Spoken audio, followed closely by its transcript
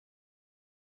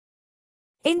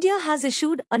India has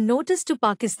issued a notice to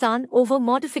Pakistan over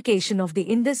modification of the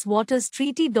Indus Waters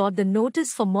Treaty. The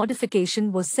notice for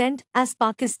modification was sent as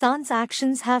Pakistan's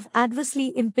actions have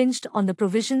adversely impinged on the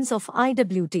provisions of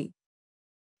IWT.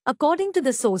 According to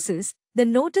the sources, the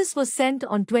notice was sent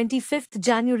on 25th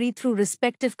January through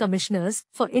respective commissioners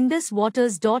for Indus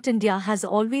Waters. India has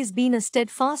always been a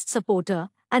steadfast supporter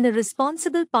and a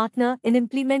responsible partner in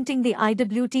implementing the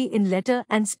IWT in letter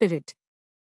and spirit.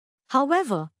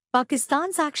 However,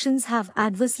 Pakistan's actions have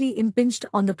adversely impinged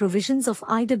on the provisions of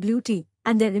IWT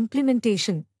and their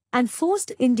implementation, and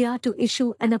forced India to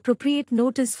issue an appropriate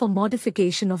notice for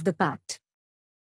modification of the pact.